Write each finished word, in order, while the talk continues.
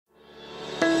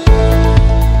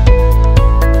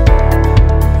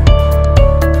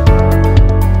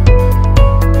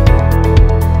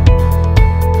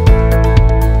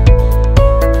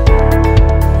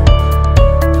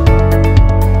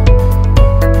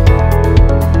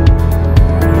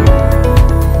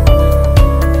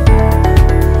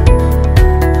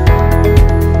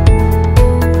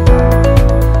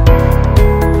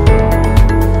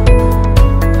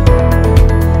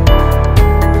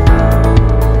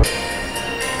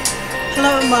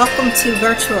welcome to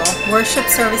virtual worship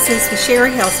services with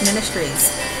Sherry Hills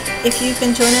Ministries. If you've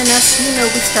been joining us, you know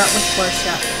we start with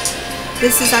worship.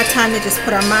 This is our time to just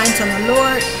put our minds on the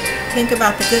Lord, think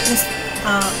about the goodness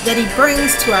that He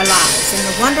brings to our lives and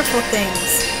the wonderful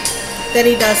things that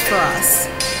He does for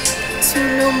us. Too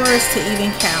numerous to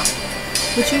even count.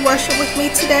 Would you worship with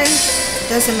me today?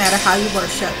 Doesn't matter how you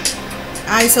worship.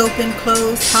 Eyes open,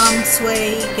 closed, palms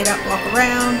sway, get up, walk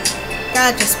around.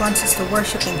 God just wants us to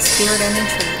worship in spirit and in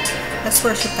truth. Let's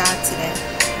worship God today.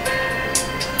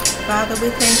 Father, we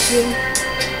thank you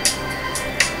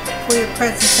for your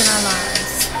presence in our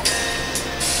lives.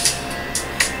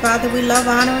 Father, we love,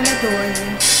 honor, and adore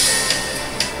you.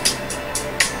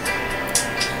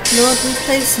 Lord, we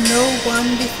place no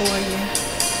one before you.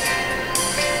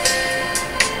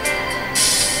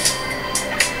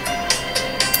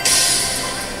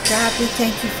 God, we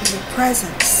thank you for your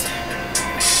presence.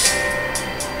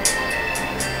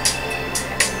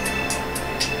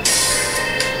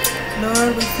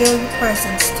 Lord, we feel your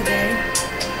presence today.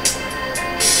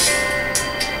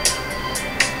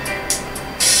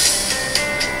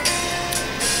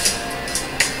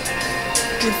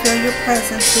 We feel your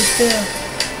presence. We feel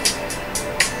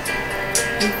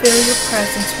your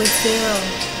presence. We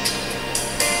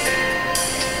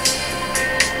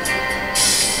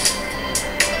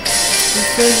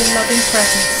feel your loving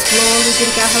presence. Glory be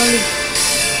to God. Hallelujah.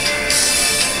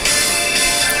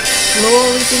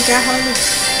 Glory be to God. Hallelujah.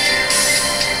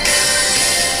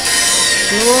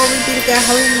 Glory be to God.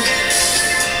 Hallelujah.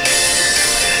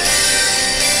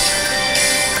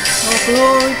 Oh,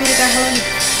 glory be to God. Hallelujah.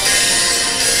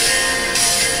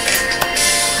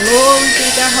 Glory be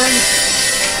to God. Hallelujah.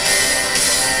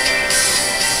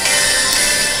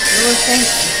 Lord, thank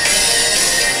you.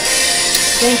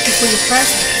 Thank you for your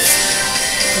presence.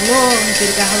 Glory be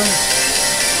to God. Hallelujah.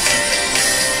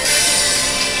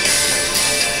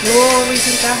 Glory be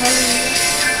to God. Hallelujah.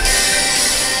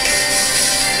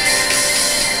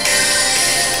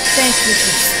 Thank you,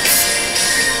 Jesus.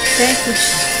 Thank you,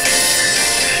 Jesus.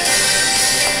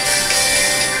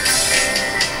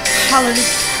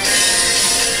 Hallelujah.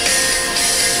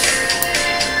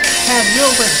 Have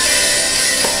your way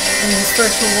in this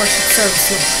virtual worship service,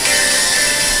 Lord.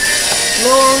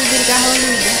 Glory be to God.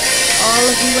 Hallelujah. All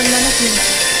of you and none of you.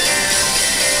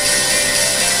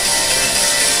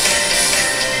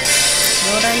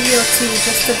 Lord, I yield to you.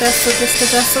 Just a vessel, just a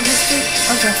vessel, just a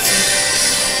vessel.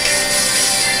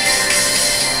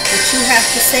 What you have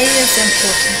to say is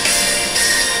important.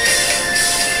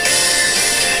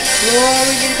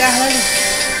 Glory be to God. Hallelujah.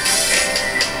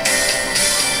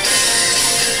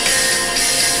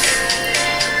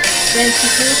 Thank you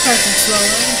for your presence,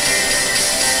 Lord.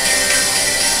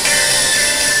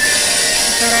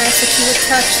 God, I ask that you would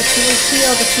touch, that you would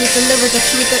heal, that you would deliver, that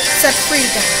you would set free,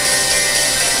 God.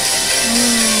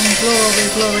 Glory,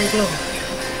 glory, glory.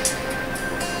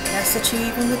 I ask that you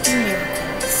even would do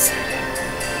miracles.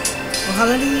 Oh,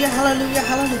 hallelujah, hallelujah,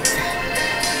 hallelujah.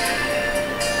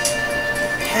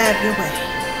 Have your way.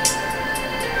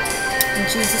 In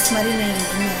Jesus' mighty name,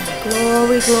 amen.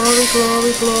 Glory, glory,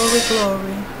 glory, glory,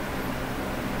 glory.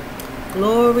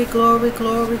 Glory, glory,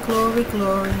 glory, glory,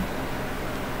 glory.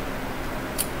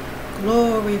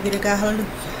 Glory be to God. Hallelujah.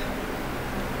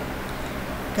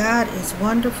 God is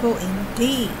wonderful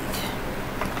indeed.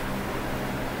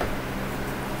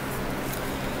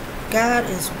 God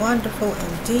is wonderful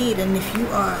indeed. And if you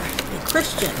are a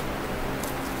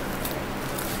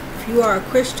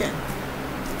Christian,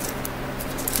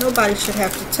 nobody should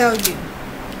have to tell you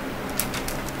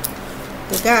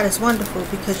that God is wonderful,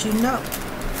 because you know.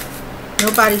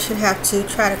 Nobody should have to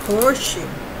try to coerce you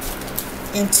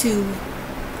into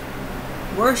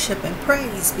worship and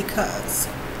praise, because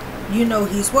you know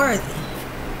He's worthy.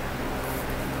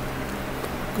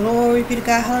 Glory be to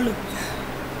God. Hallelujah.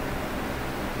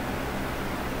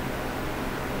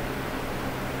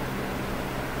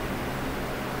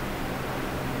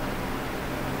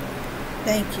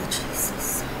 Thank you,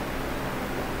 Jesus.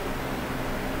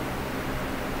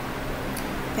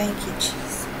 Thank you,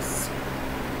 Jesus.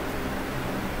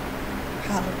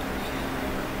 Hallelujah.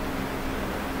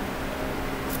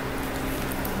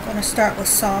 I'm going to start with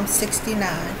Psalm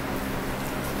 69.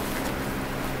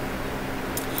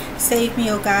 Save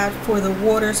me, O God, for the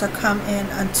waters are come in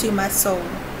unto my soul.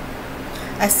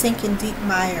 I sink in deep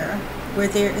mire, where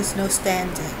there is no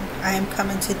standing. I am come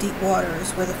into deep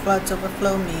waters, where the floods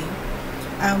overflow me.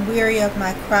 I am weary of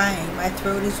my crying, my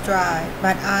throat is dry,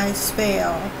 mine eyes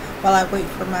fail, while I wait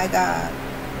for my God.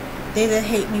 They that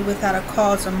hate me without a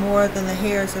cause are more than the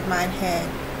hairs of mine head.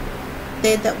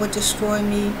 They that would destroy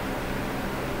me,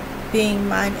 being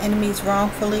mine enemies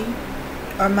wrongfully,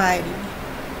 are mighty.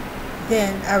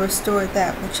 Then I restored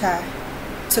that which I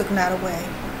took not away.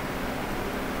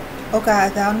 O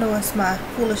God, thou knowest my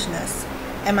foolishness,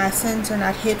 and my sins are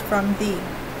not hid from thee.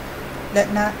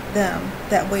 Let not them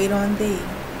that wait on thee,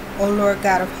 O Lord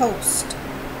God of hosts,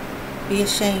 be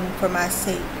ashamed for my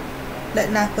sake.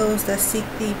 Let not those that seek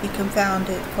thee be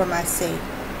confounded for my sake.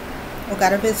 O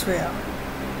God of Israel,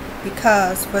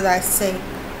 because for thy sake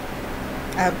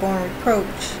I have borne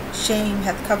reproach, shame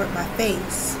hath covered my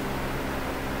face.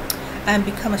 I am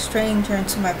become a stranger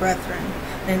unto my brethren,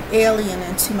 and an alien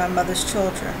unto my mother's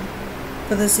children.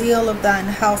 For the zeal of thine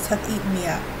house hath eaten me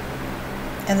up,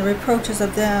 and the reproaches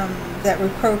of them that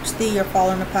reproach thee are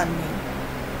fallen upon me.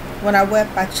 When I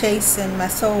wept, I chastened my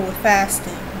soul with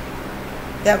fasting.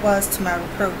 That was to my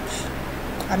reproach.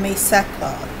 I made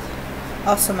sackcloth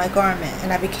also my garment,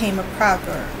 and I became a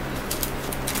proverb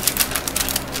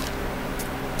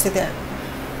to them.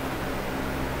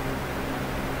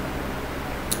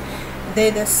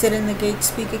 They that sit in the gate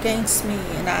speak against me,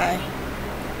 and I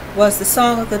was the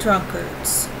song of the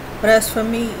drunkards. But as for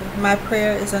me, my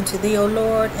prayer is unto thee, O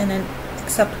Lord, in an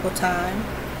acceptable time.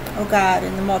 O God,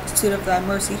 in the multitude of thy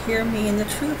mercy, hear me. In the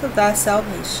truth of thy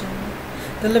salvation,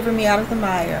 deliver me out of the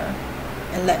mire,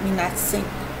 and let me not sink.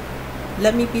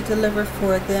 Let me be delivered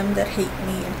for them that hate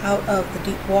me, and out of the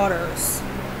deep waters.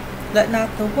 Let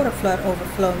not the water flood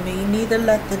overflow me, neither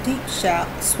let the deep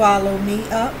swallow me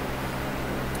up,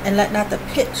 and let not the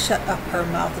pit shut up her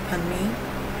mouth upon me.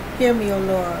 Hear me, O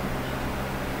Lord,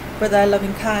 for thy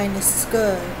loving kindness is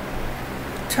good.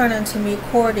 Turn unto me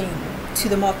according to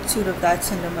the multitude of thy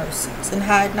tender mercies, and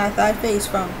hide not thy face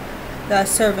from thy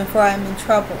servant, for I am in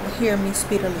trouble. Hear me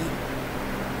speedily.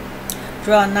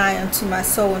 Draw nigh unto my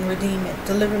soul and redeem it.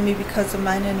 Deliver me because of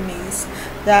mine enemies.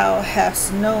 Thou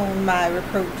hast known my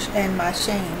reproach and my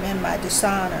shame and my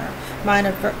dishonor. Mine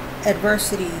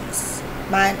adversaries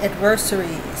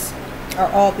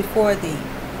are all before thee.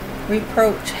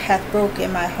 Reproach hath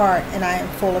broken my heart, and I am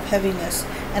full of heaviness.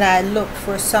 And I looked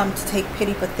for some to take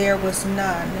pity, but there was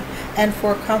none, and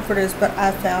for comforters, but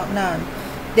I found none.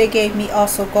 They gave me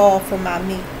also gall for my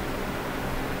meat,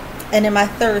 and in my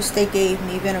thirst they gave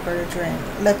me vinegar to drink.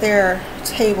 Let their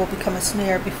table become a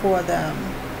snare before them,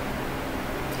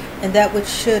 and that which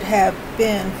should have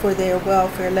been for their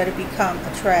welfare, let it become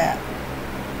a trap.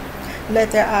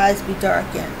 Let their eyes be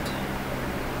darkened,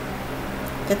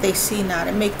 that they see not,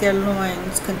 and make their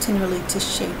loins continually to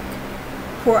shake.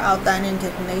 Pour out thine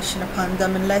indignation upon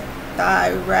them, and let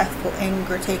thy wrathful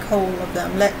anger take hold of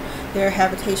them. Let their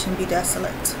habitation be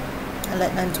desolate, and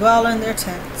let none dwell in their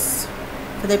tents.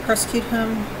 For they persecute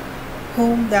him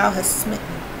whom thou hast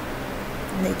smitten,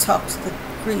 and they talk to the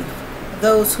grief of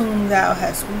those whom thou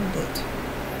hast wounded.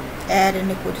 Add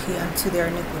iniquity unto their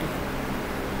iniquity,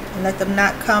 and let them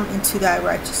not come into thy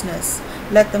righteousness.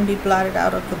 Let them be blotted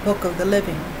out of the book of the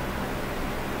living,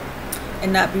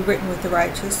 and not be written with the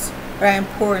righteous. For I am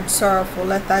poor and sorrowful.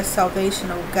 Let thy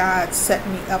salvation, O God, set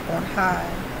me up on high.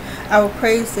 I will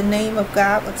praise the name of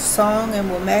God with song, and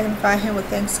will magnify him with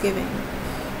thanksgiving.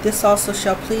 This also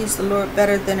shall please the Lord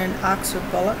better than an ox or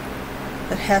bullock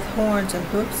that hath horns and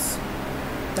hoofs.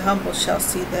 The humble shall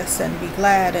see this and be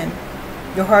glad, and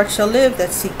your heart shall live that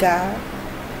seek God.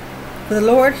 For the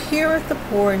Lord heareth the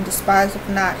poor, and despiseth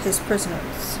not his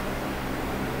prisoners.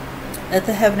 Let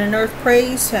the heaven and earth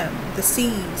praise him, the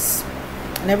seas,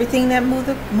 and everything that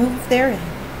moveth therein.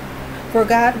 For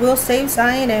God will save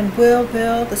Zion, and will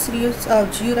build the cities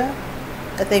of Judah,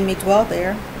 that they may dwell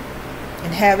there,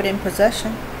 and have it in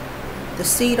possession. The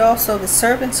seed also of his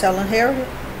servants shall inherit it,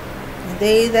 and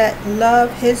they that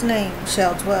love his name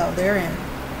shall dwell therein.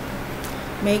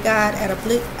 May God add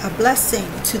a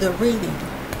blessing to the reading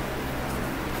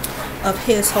of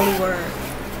his holy word.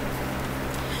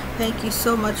 Thank you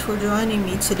so much for joining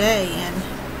me today. And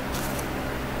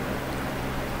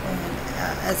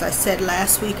as I said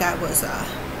last week, I was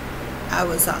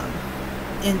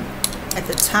in at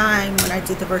the time when I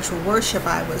did the virtual worship,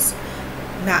 I was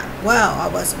not well. I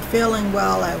wasn't feeling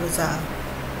well. I was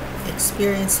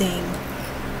experiencing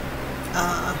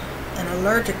an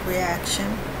allergic reaction,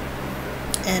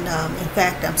 and in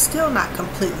fact, I'm still not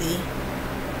completely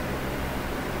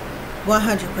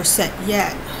 100%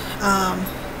 yet,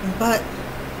 but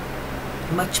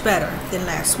much better than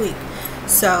last week.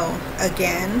 So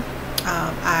again,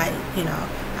 I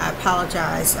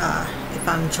apologize if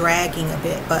I'm dragging a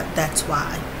bit, but that's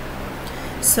why.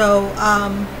 So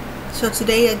so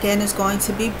today again is going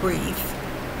to be brief,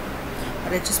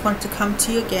 but I just wanted to come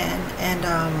to you again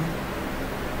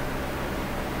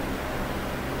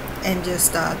and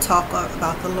just talk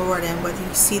about the Lord. And whether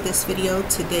you see this video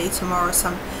today, tomorrow,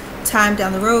 some time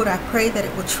down the road, I pray that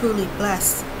it will truly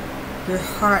bless your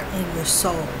heart and your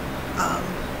soul.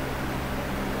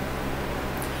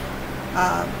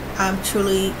 I'm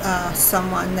truly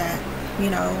someone that,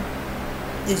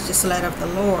 is just led of the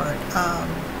Lord.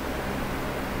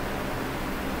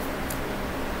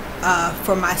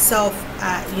 For myself,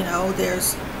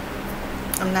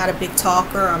 I'm not a big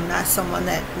talker. I'm not someone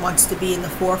that wants to be in the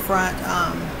forefront.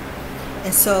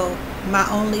 And so my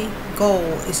only goal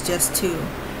is just to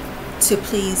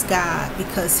please God,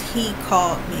 because He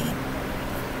called me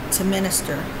to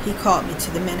minister. He called me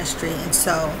to the ministry, and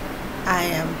so I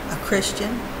am a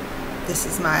Christian. This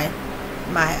is my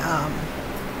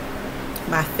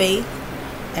faith,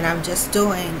 and I'm just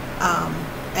doing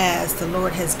as the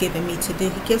Lord has given me to do.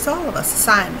 He gives all of us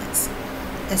assignments,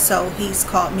 and so He's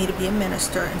called me to be a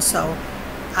minister, and so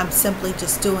I'm simply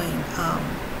just doing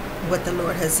what the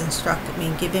Lord has instructed me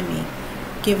and given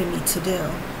me to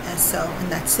do. And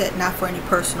that's it. Not for any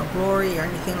personal glory or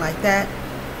anything like that.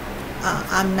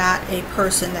 I'm not a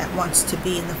person that wants to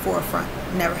be in the forefront.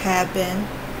 Never have been.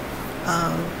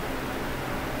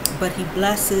 But He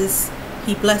blesses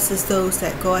those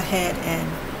that go ahead and,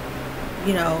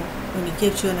 when He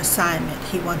gives you an assignment,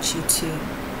 He wants you to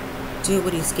do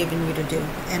what He's given you to do.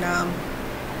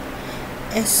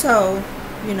 And so,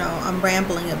 I'm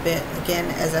rambling a bit. Again,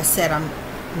 as I said, I'm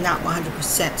not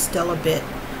 100%, still a bit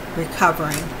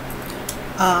recovering.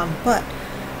 But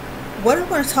what I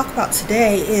want to talk about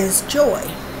today is joy,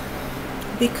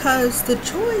 because the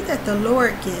joy that the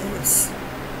Lord gives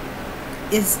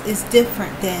is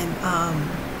different than,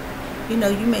 you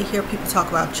may hear people talk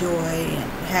about joy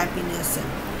and happiness and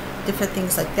different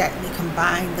things like that, and they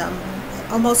combine them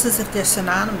almost as if they're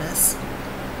synonymous.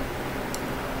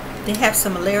 They have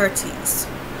similarities,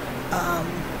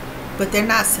 but they're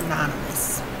not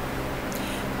synonymous,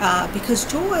 because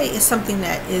joy is something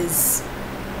that is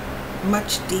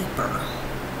much deeper.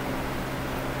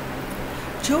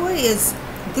 Joy is,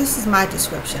 this is my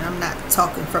description, I'm not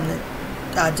talking from the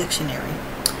dictionary.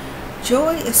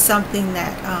 Joy is something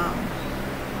that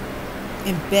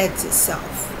embeds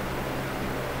itself.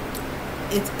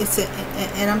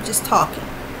 And I'm just talking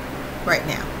right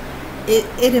now.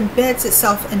 It embeds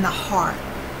itself in the heart,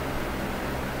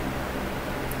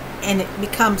 and it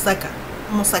becomes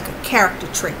almost like a character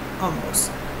trait,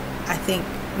 almost. I think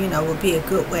would be a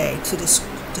good way to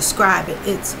describe it.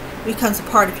 It becomes a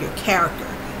part of your character,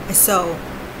 and so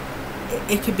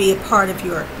it could be a part of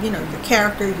your your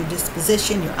character, your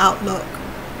disposition, your outlook,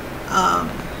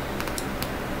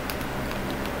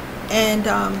 and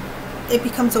it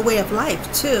becomes a way of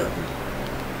life too.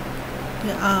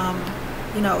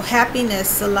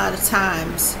 Happiness, a lot of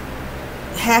times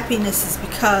happiness is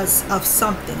because of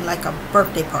something, like a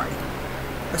birthday party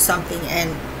or something,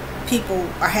 and people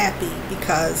are happy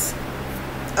because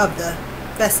of the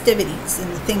festivities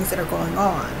and the things that are going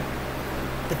on.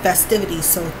 The festivities,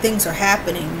 so things are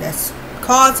happening that's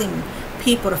causing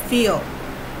people to feel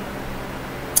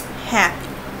happy.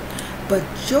 But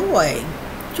joy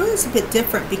is a bit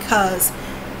different, because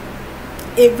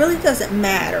it really doesn't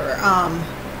matter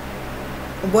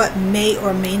what may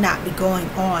or may not be going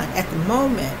on at the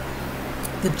moment.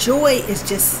 The joy is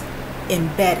just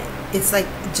embedded. It's like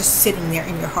just sitting there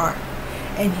in your heart,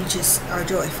 and you just are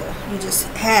joyful. You just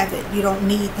have it. You don't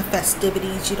need the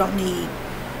festivities. You don't need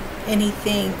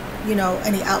anything,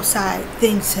 any outside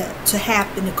things to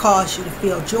happen to cause you to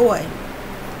feel joy.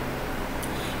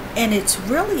 And it's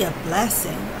really a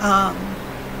blessing.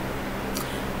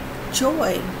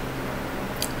 Joy.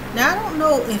 Now, I don't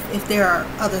know if there are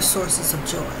other sources of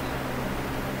joy,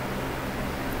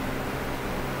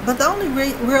 but the only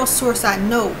real source I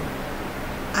know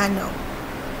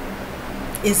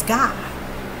is God,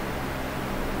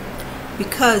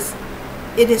 because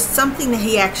it is something that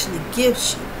He actually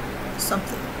gives you.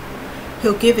 Something.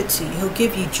 He'll give it to you. He'll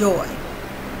give you joy.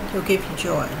 He'll give you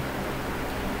joy.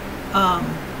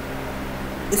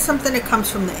 It's something that comes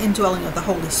from the indwelling of the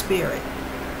Holy Spirit.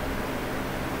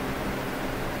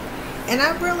 And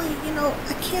I really,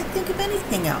 I can't think of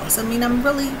anything else. I mean, I'm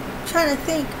really trying to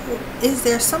think, is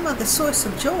there some other source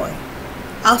of joy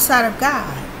outside of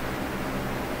God?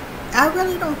 I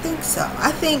really don't think so.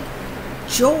 I think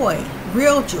joy,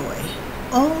 real joy,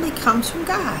 only comes from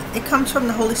God. It comes from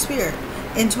the Holy Spirit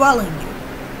indwelling you.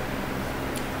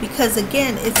 Because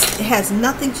again, it has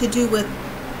nothing to do with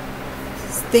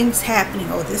things happening,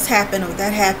 or this happened or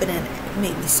that happened and it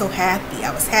made me so happy.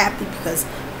 I was happy because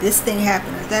this thing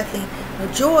happened or that thing. No,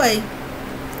 joy,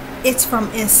 it's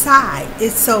from inside.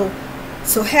 It's so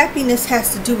happiness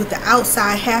has to do with the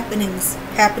outside happenings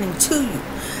happening to you,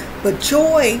 but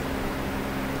joy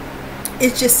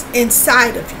is just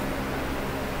inside of you.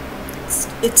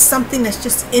 It's something that's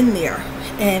just in there,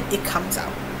 and it comes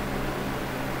out.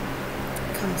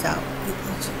 It comes out.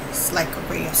 It's like a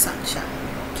ray of sunshine,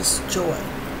 just joy.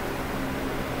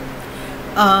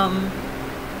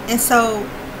 And so,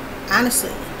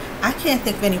 honestly, I can't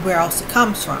think of anywhere else it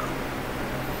comes from.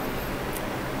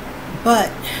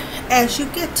 But as you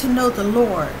get to know the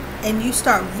Lord and you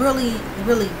start really,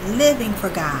 really living for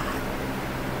God,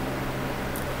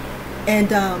 and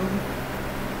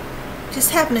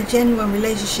just having a genuine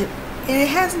relationship, and it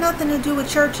has nothing to do with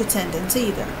church attendance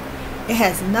either. It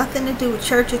has nothing to do with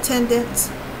church attendance.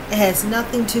 It has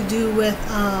nothing to do with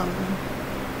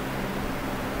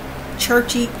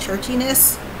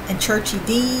churchiness and churchy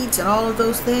deeds and all of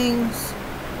those things.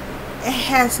 It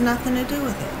has nothing to do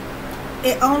with it.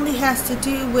 It only has to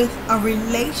do with a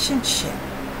relationship.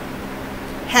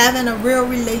 Having a real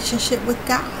relationship with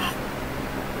God.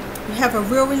 You have a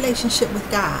real relationship with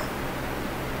God.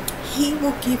 He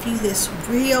will give you this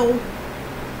real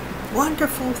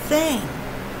wonderful thing.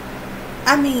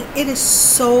 I mean, it is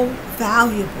so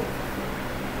valuable.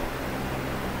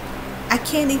 I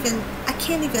can't even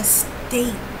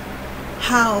state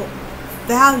how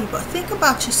valuable. Think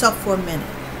about yourself for a minute.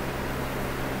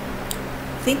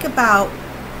 Think about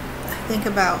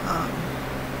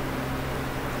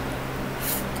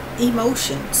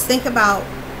emotions. Think about,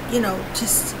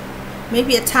 just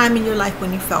maybe a time in your life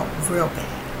when you felt real bad.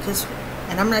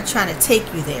 And I'm not trying to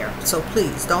take you there, so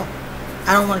please don't.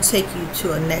 I don't want to take you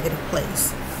to a negative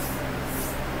place.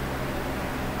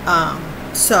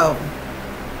 So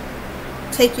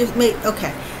take your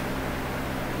okay.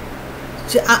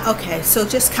 Okay, so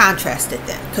just contrast it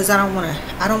then, because I don't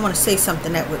want to say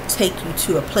something that would take you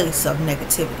to a place of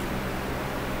negativity.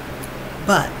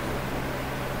 But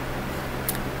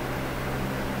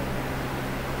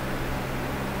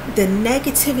the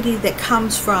negativity that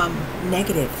comes from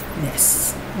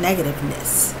negativeness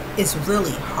is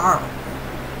really horrible.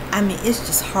 I mean, it's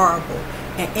just horrible,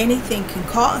 and anything can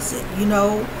cause it.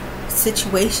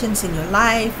 Situations in your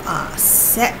life,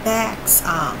 setbacks,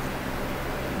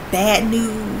 bad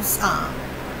news,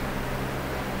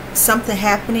 something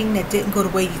happening that didn't go the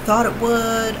way you thought it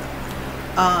would,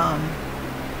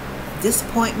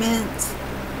 disappointment,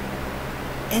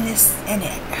 and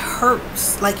it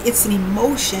hurts. Like, it's an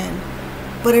emotion,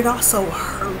 but it also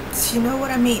hurts. You know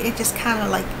what I mean? It just kind of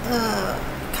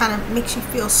makes you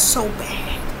feel so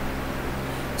bad.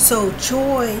 So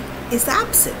joy is the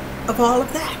opposite of all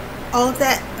of that.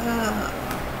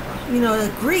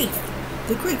 The grief.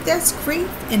 That's grief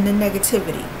and the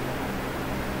negativity.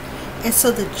 And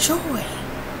so the joy,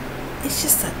 it's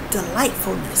just a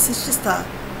delightfulness. It's just a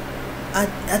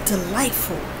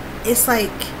delightful. It's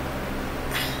like,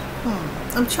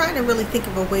 I'm trying to really think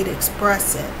of a way to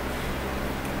express it.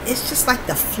 It's just like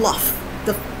the fluff,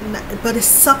 but it's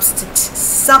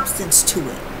substance to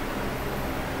it.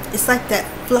 It's like that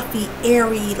fluffy,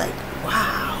 airy, like,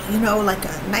 wow, like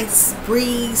a nice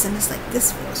breeze, and it's like,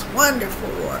 this feels wonderful.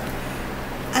 Or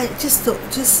it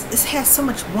has so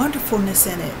much wonderfulness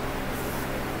in it.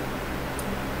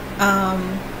 But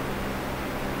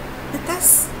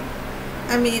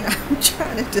I'm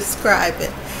trying to describe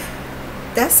it.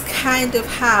 That's kind of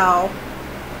how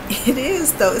it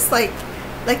is, though. It's like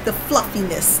the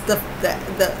fluffiness, the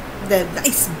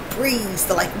nice breeze,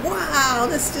 the like, wow,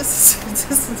 this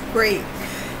is great.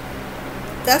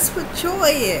 That's what joy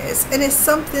is. And it's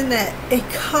something that it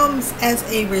comes as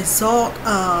a result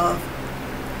of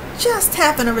just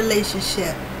having a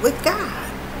relationship with God.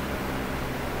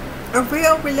 A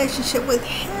real relationship with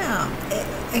Him.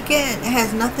 Again, it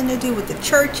has nothing to do with the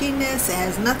churchiness. It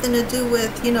has nothing to do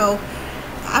with,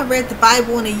 I read the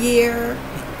Bible in a year.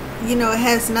 It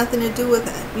has nothing to do with,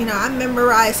 I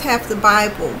memorized half the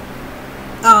Bible.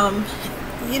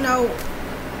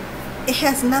 It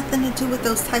has nothing to do with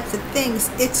those types of things.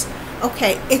 It's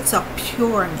a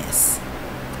pureness.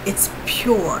 It's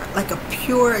pure, like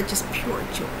just pure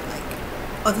joy. Like,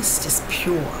 oh, this is just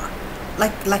pure.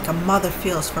 Like a mother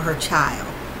feels for her child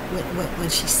when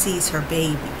she sees her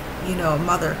baby. A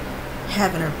mother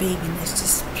having her baby, and it's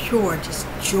just pure, just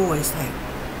joy. It's like,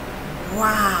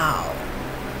 wow.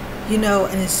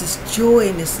 And it's this joy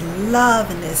and this love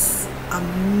and this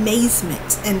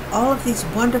amazement and all of these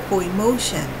wonderful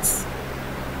emotions.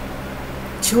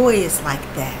 Joy is like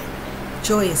that.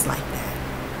 Joy is like that.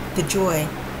 The joy.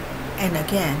 And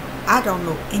again, I don't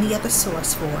know any other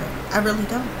source for it. I really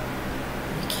don't.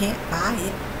 You can't buy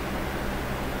it.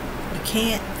 You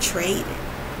can't trade it.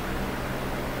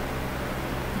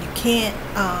 You can't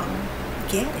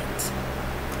get it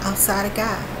outside of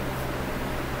God.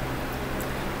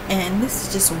 And this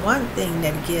is just one thing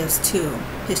that He gives to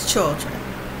His children.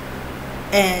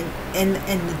 And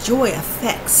the joy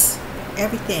affects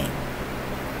everything.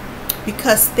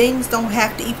 Because things don't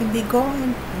have to even be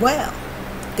going well.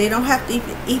 They don't have to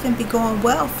even be going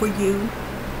well for you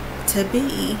to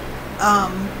be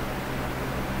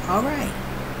all right.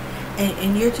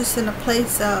 And you're just in a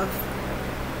place of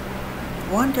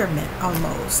wonderment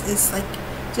almost. It's like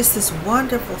just this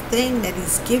wonderful thing that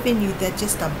he's given you that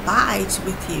just abides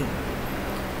with you.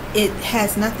 It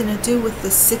has nothing to do with the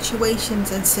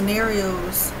situations and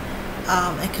scenarios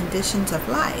and conditions of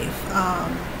life.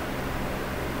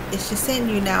 It's just in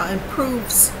you now.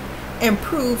 Improves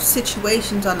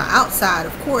situations on the outside.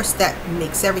 Of course, that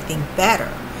makes everything better,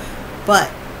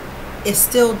 but it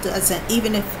still doesn't.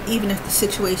 Even if the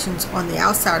situations on the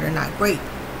outside are not great,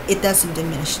 it doesn't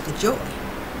diminish the joy.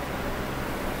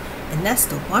 And that's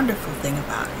the wonderful thing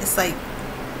about it. It's like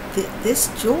this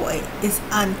joy is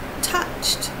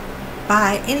untouched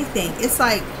by anything. It's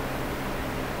like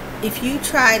if you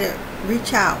try to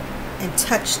reach out and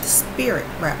touch the spirit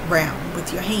realm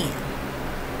with your hand,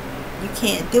 you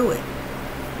can't do it.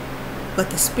 But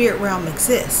the spirit realm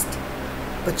exists,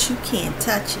 but you can't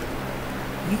touch it.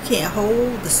 You can't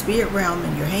hold the spirit realm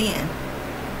in your hand.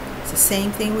 It's the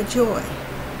same thing with joy.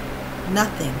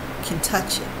 Nothing can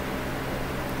touch it.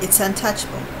 It's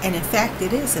untouchable. And in fact,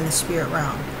 it is in the spirit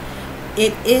realm.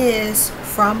 It is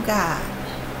from God.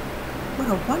 What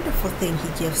a wonderful thing he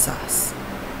gives us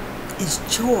is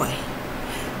joy.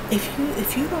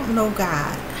 If you don't know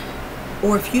God,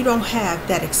 or if you don't have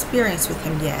that experience with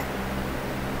him yet,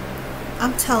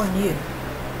 I'm telling you,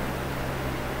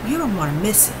 you don't want to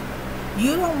miss it.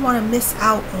 You don't want to miss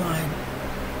out on,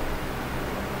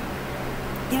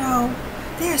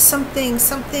 there's some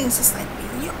things it's like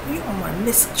you don't want to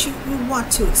miss it. You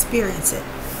want to experience it.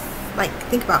 Like,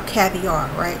 think about caviar,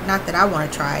 right? Not that I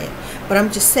want to try it, but I'm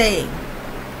just saying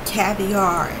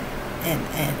caviar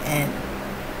and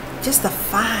just the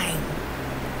fine,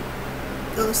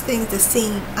 those things that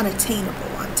seem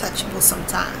unattainable, untouchable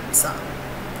sometimes.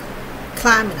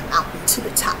 Climbing a mountain to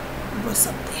the top. What's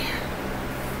up there?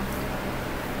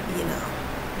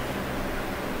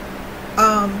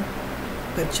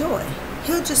 But joy,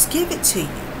 he'll just give it to you.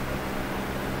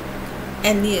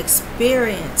 And the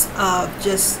experience of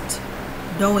just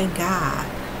knowing God,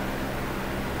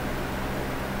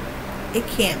 it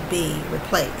can't be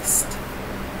replaced.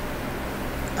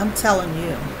 I'm telling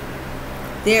you,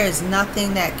 there is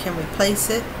nothing that can replace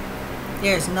it.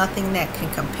 There's nothing that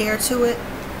can compare to it.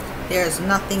 There's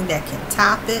nothing that can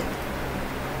top it.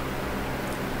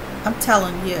 I'm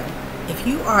telling you, if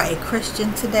you are a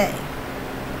Christian today,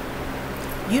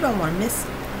 you don't want to miss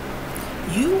it.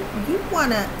 You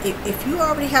want to, if you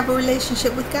already have a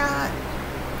relationship with God,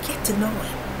 get to know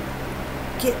him.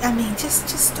 Just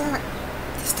start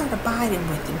abiding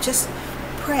with him. Just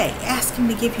pray. Ask him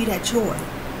to give you that joy.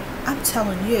 I'm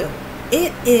telling you,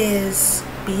 it is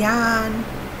beyond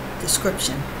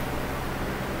description.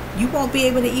 You won't be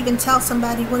able to even tell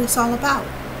somebody what it's all about.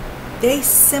 They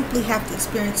simply have to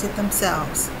experience it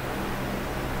themselves.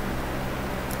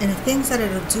 And the things that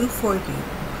it'll do for you,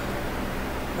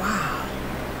 wow.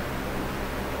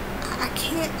 I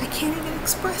can't even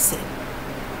express it.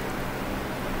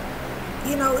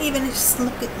 Even just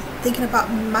thinking about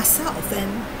myself,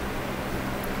 and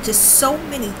just so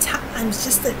many times,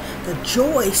 just the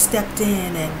joy stepped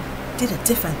in and did a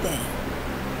different thing.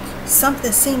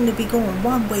 Something seemed to be going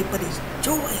one way, but his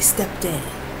joy stepped in.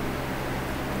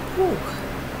 Whew,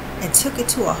 and took it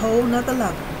to a whole nother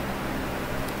level.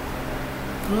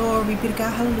 Glory be to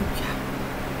God. Hallelujah.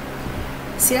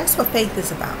 See, that's what faith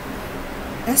is about.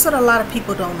 That's what a lot of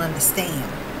people don't understand.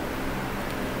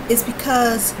 It's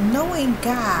because knowing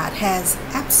God has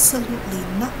absolutely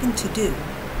nothing to do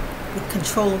with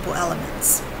controllable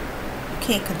elements. You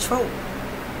can't control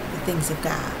the things of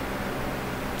God.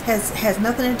 Has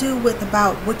nothing to do with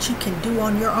about what you can do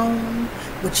on your own,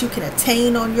 what you can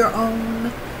attain on your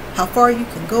own, how far you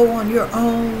can go on your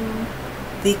own,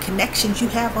 the connections you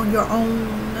have on your own,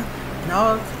 and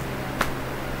all.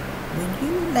 When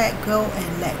you let go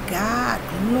and let God,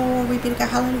 glory be to God,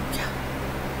 hallelujah.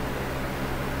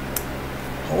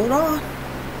 Hold on.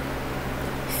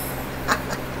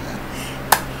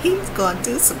 He's going to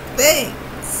do some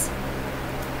things.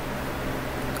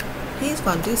 He's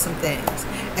going to do some things.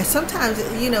 And sometimes,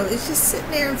 it's just sitting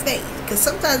there in faith. Because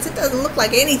sometimes it doesn't look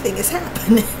like anything is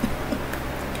happening.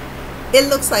 It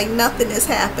looks like nothing is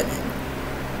happening.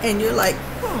 And you're like,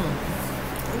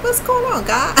 what's going on,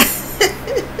 God?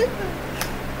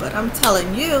 But I'm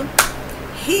telling you,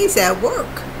 he's at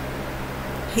work.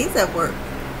 He's at work.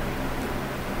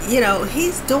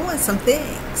 He's doing some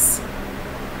things.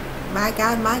 My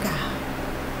God, my God.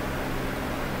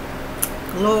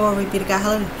 Glory be to God.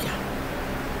 Hallelujah.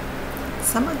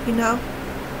 Some of you know.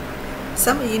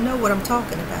 Some of you know what I'm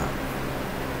talking about.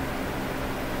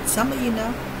 Some of you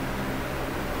know.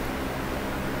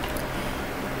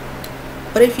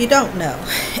 But if you don't know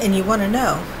and you want to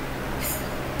know,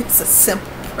 it's a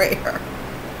simple prayer.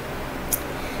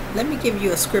 Let me give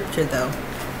you a scripture though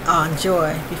on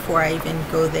joy before I even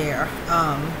go there.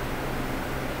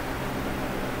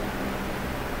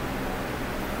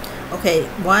 Okay,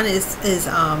 one is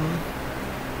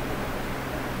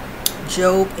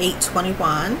Job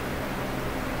 8:21,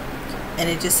 and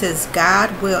it just says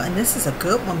God will, and this is a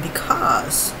good one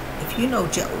because if you know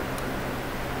Job,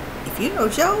 you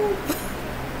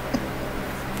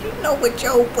know what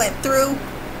Job went through,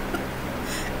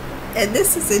 and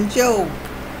this is in Job.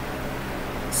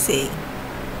 See,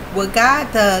 what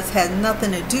God does has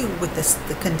nothing to do with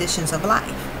the conditions of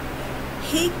life.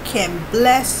 He can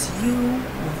bless you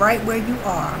right where you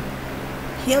are.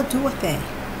 He'll do a thing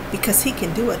because he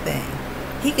can do a thing.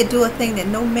 He can do a thing that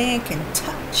no man can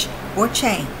touch or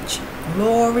change.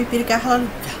 Glory be to God.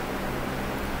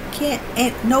 Hallelujah.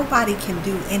 And nobody can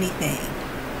do anything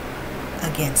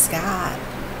against God.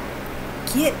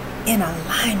 Get in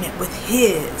alignment with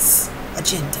his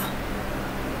agenda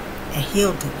and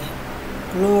he'll do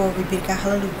it. Glory be to God.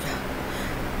 Hallelujah.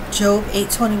 Job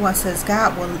 8:21 says,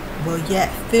 God will yet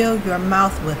fill your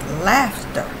mouth with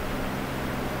laughter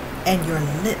and your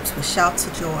lips with shouts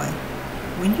of joy.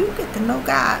 When you get to know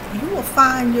God, you will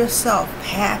find yourself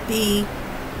happy.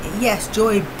 Yes,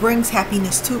 joy brings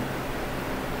happiness too.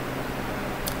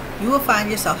 You will find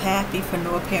yourself happy for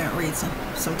no apparent reason.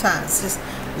 Sometimes just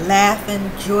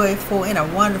laughing, joyful, in a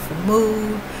wonderful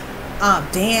mood,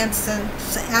 dancing.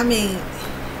 I mean,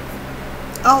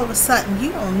 all of a sudden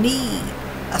you don't need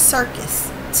a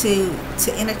circus to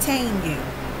entertain you.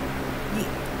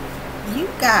 You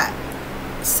got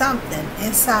something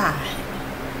inside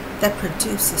that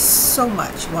produces so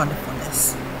much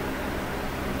wonderfulness,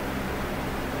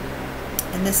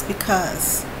 and it's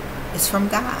because it's from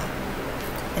God,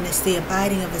 and it's the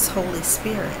abiding of his Holy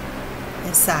Spirit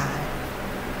inside.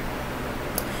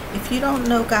 If you don't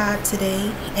know God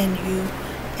today, and you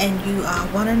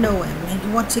want to know him, and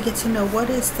you want to get to know what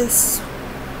is this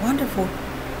wonderful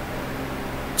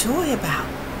joy about,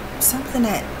 something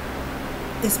that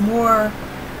is more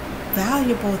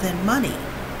valuable than money,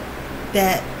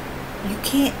 that you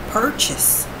can't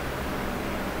purchase,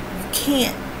 you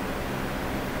can't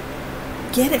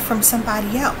get it from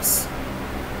somebody else,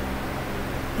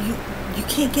 you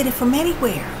can't get it from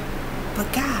anywhere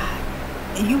but God,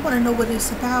 and you want to know what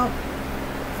it's about,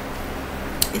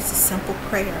 it's a simple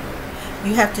prayer.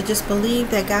 You have to just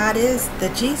believe that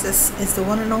that Jesus is the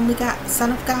one and only God,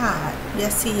 Son of God.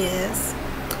 Yes, he is.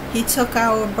 He took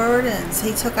our burdens.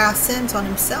 He took our sins on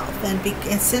himself. And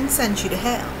sin sends you to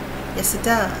hell. Yes, it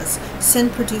does.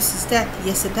 Sin produces death.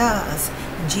 Yes, it does.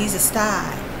 And Jesus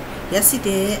died. Yes, he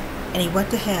did. And he went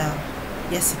to hell.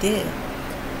 Yes, he did.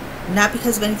 Not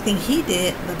because of anything he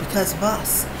did, but because of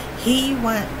us. He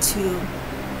went to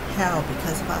hell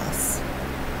because of us.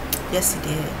 Yes, he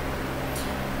did.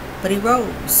 But he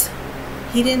rose.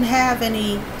 He didn't have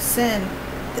any sin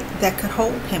that could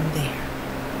hold him there.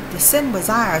 The sin was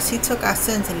ours. He took our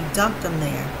sins and he dumped them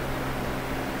there.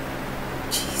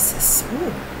 Jesus.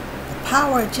 Ooh, the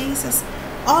power of Jesus.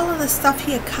 All of the stuff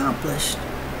he accomplished.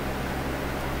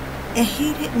 And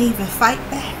he didn't even fight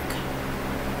back.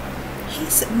 He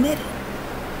submitted.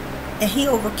 And he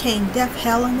overcame death,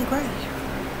 hell, and the grave.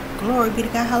 Glory be to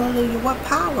God. Hallelujah. What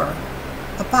power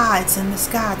abides in this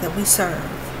God that we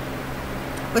serve?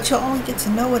 But you'll only get to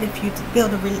know it if you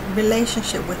build a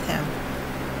relationship with him.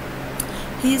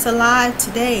 He's alive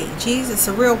today. Jesus,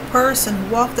 a real person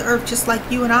who walked the earth just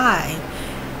like you and I.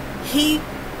 He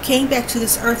came back to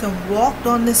this earth and walked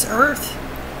on this earth.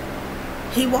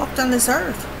 He walked on this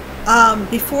earth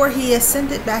before he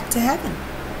ascended back to heaven.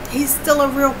 He's still a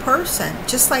real person,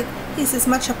 just like he's as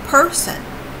much a person.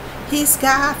 He's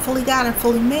God and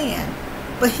fully man.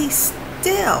 But he's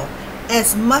still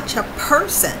as much a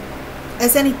person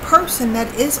as any person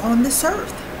that is on this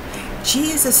earth.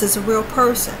 Jesus is a real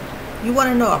person. You want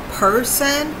to know a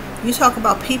person? You talk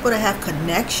about people that have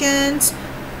connections.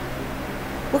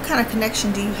 What kind of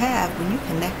connection do you have when you're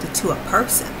connected to a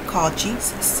person called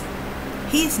Jesus?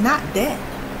 He's not dead.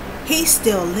 He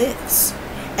still lives.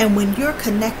 And when you're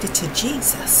connected to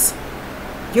Jesus,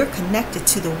 you're connected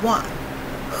to the one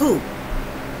who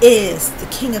is the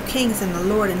King of Kings and the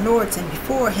Lord of Lords, and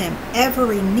before him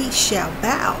every knee shall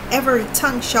bow, every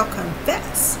tongue shall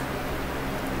confess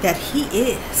that he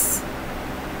is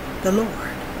the Lord.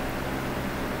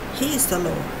 He is the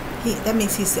Lord. That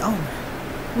means he's the owner.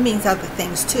 It means other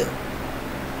things too.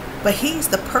 But he's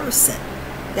the person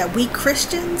that we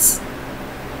Christians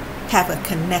have a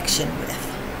connection with.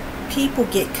 People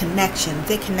get connection.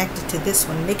 They're connected to this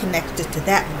one. They're connected to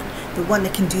that one. The one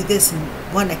that can do this and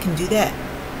one that can do that.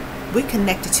 We're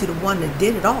connected to the one that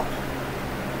did it all.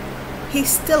 He's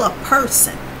still a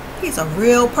person. He's a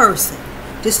real person.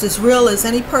 Just as real as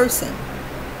any person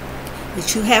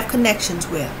that you have connections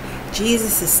with.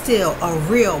 Jesus is still a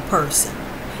real person.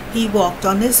 He walked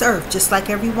on this earth just like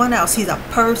everyone else. He's a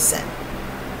person.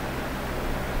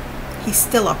 He's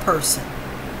still a person.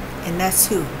 And that's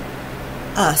who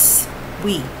us,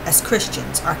 we as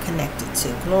Christians, are connected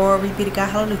to. Glory be to God.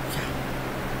 Hallelujah.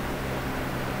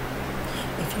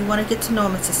 If you want to get to know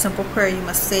him, it's a simple prayer. You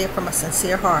must say it from a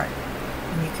sincere heart.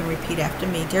 And you can repeat after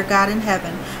me. Dear God in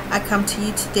heaven, I come to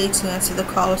you today to answer the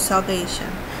call of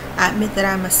salvation. I admit that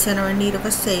I am a sinner in need of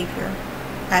a Savior.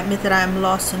 I admit that I am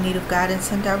lost in need of guidance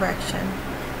and direction.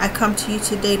 I come to you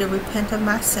today to repent of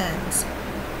my sins,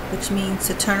 which means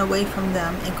to turn away from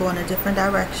them and go in a different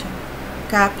direction.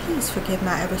 God, please forgive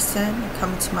my every sin and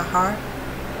come into my heart.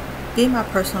 Be my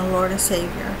personal Lord and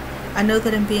Savior. I know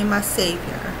that in being my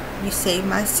Savior, you save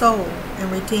my soul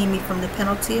and redeem me from the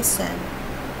penalty of sin.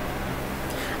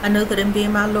 I know that in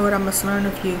being my Lord, I must learn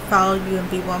of you, follow you, and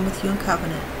be one with you in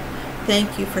covenant.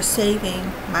 Thank you for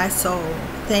saving my soul.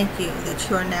 Thank you that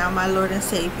you are now my Lord and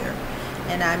Savior,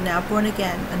 and I am now born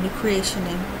again, a new creation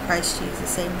in Christ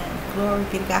Jesus. Amen. Glory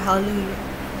be to God. Hallelujah.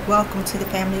 Welcome to the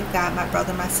family of God, my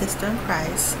brother, my sister in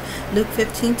Christ. Luke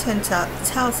 15:10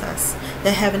 tells us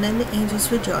that heaven and the angels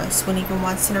rejoice when even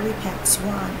one sinner repents.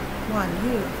 One,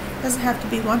 you. It doesn't have to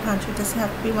be 100, doesn't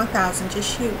have to be 1,000,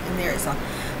 just you. And there is a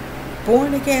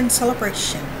born again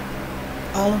celebration,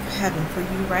 all of heaven for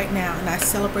you right now, and I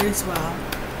celebrate as well.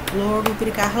 Glory be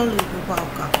to God. Hallelujah.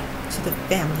 Welcome to the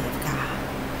family of God.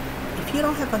 If you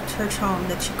don't have a church home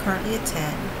that you currently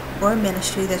attend or a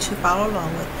ministry that you follow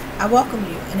along with, I welcome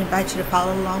you and invite you to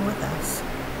follow along with us.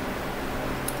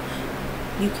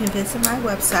 You can visit my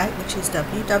website, which is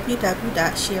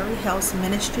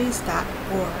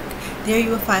www.sherryhillsministries.org. There you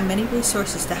will find many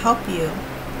resources to help you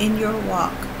in your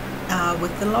walk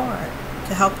with the Lord,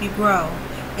 to help you grow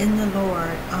in the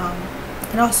Lord.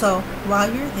 And also, while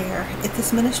you're there, if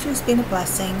this ministry has been a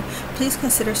blessing, please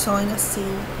consider sowing a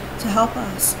seed to help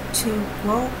us to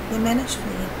grow the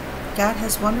ministry. God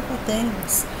has wonderful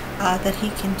things that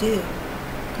he can do,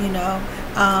 you know.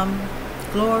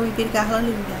 Glory be to God.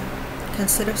 Hallelujah.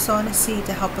 Consider sowing a seed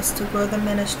to help us to grow the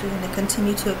ministry and to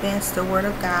continue to advance the word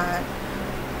of God.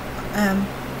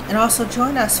 And also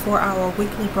join us for our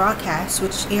weekly broadcast,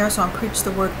 which airs on Preach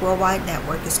the Word Worldwide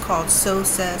Network. It's called So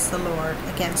Says the Lord.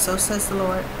 Again, So Says the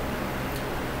Lord.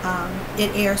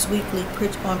 It airs weekly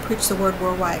on Preach the Word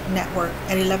Worldwide Network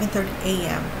at 11:30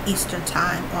 a.m. Eastern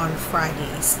Time on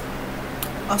Fridays.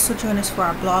 Also join us for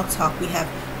our blog talk. We have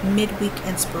midweek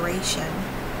inspiration.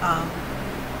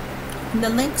 And the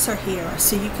links are here,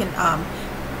 so you can.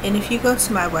 And if you go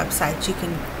to my website, you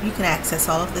can access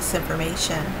all of this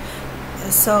information.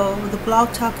 So the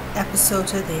blog talk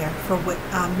episodes are there for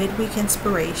midweek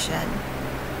inspiration,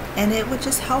 and it would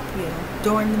just help you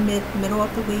during the middle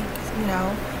of the week. You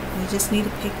know, you just need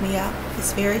to pick me up.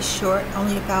 It's very short,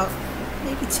 only about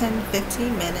maybe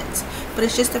 10-15 minutes, but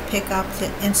it's just a pick up to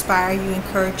inspire you,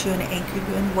 encourage you, and anchor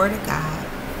you in the Word of God.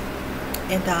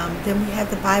 And then we have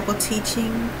the Bible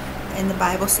teaching and the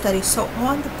Bible study. So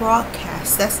on the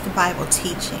broadcast, that's the Bible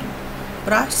teaching,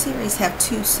 but our series have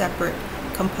two separate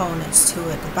components to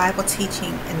it, the Bible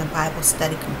teaching and the Bible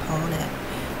study component.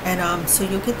 And so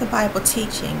you'll get the Bible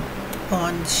teaching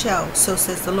on the show, So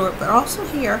Says the Lord, but also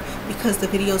here because the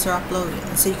videos are uploaded,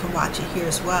 and so you can watch it here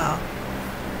as well.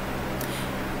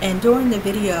 And during the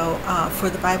video for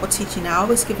the Bible teaching, I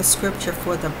always give a scripture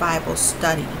for the Bible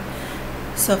study.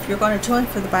 So if you're going to join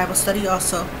for the Bible study,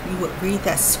 also you would read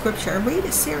that scripture and read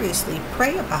it seriously.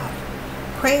 Pray about it.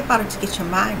 Pray about it to get your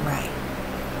mind right.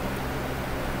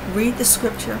 Read the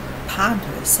scripture,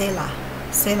 ponder it, Selah,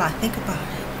 Selah, think about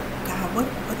it. God,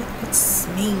 what's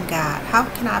mean, God? How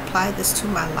can I apply this to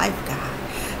my life, God?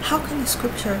 How can the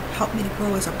scripture help me to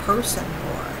grow as a person,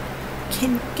 Lord?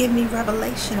 Can give me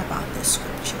revelation about this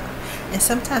scripture. And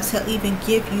sometimes he'll even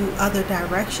give you other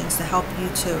directions to help you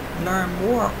to learn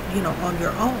more, you know, on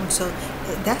your own. So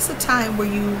that's a time where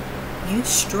you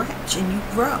stretch and you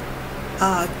grow.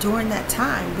 During that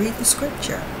time, read the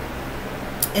scripture.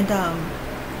 And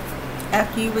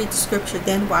after you read the scripture,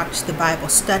 then watch the Bible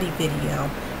study video,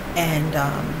 and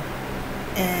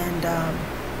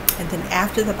then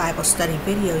after the Bible study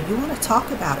video, you want to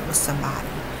talk about it with somebody.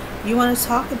 you want to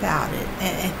talk about it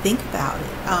and think about it.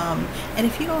 And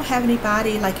if you don't have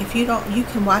anybody, like if you don't, you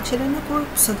can watch it in a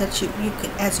group so that you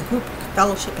can, as a group,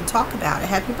 fellowship and talk about it.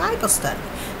 Have your Bible study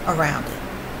around it.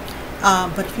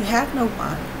 But if you have no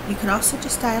one, you can also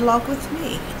just dialogue with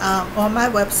me. On my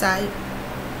website,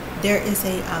 there is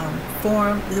a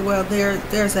forum. Well,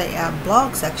 there's a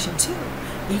blog section too.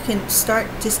 You can start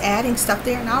just adding stuff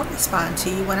there, and I'll respond to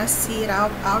you when I see it.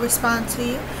 I'll respond to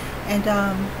you, and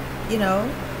you know,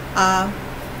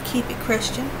 keep it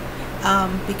Christian,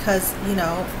 because you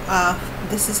know,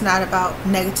 this is not about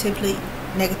negativity.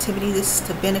 This is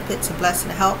to benefit, to bless,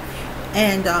 and help.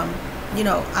 And you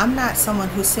know, I'm not someone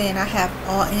who's saying I have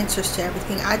all answers to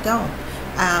everything. I don't.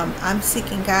 I'm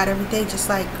seeking God every day, just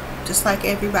like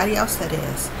everybody else that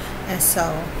is. And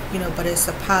so, you know, but it's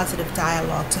a positive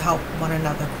dialogue to help one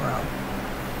another grow.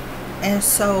 And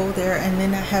so and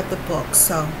then I have the book.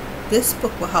 So this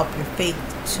book will help your faith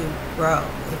to grow.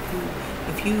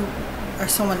 If you are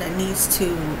someone that needs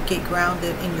to get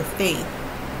grounded in your faith,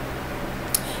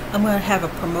 I'm going to have a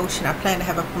promotion. I plan to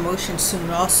have a promotion soon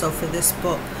also for this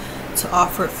book, to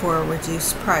offer it for a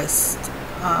reduced price.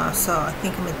 So I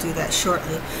think I'm going to do that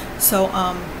shortly. So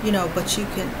you know, but you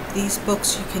can, these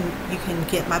books, you can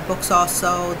get my books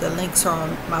also. The links are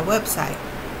on my website.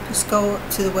 Just go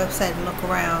to the website and look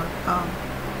around,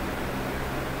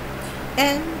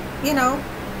 and you know,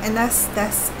 and that's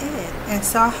it. And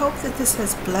so I hope that this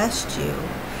has blessed you,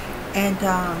 and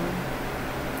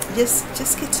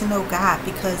just get to know God,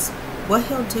 because what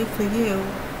He'll do for you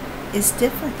is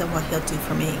different than what He'll do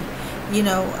for me. You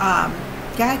know,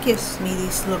 God gives me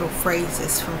these little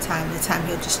phrases from time to time.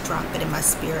 He'll just drop it in my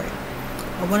spirit.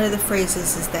 And one of the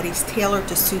phrases is that He's tailored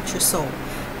to suit your soul.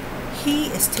 He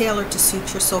is tailored to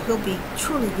suit your soul. He'll be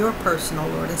truly your personal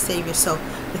Lord and Savior. So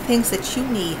the things that you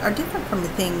need are different from the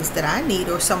things that I need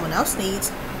or someone else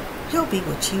needs. He'll be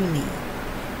what you need.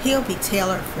 He'll be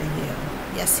tailored for you.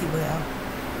 Yes, He will.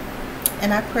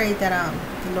 And I pray that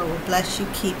the Lord will bless you,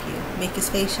 keep you, make His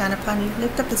face shine upon you,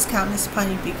 lift up His countenance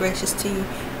upon you, be gracious to you,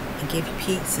 and give you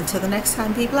peace. Until the next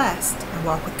time, be blessed and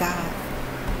walk with God.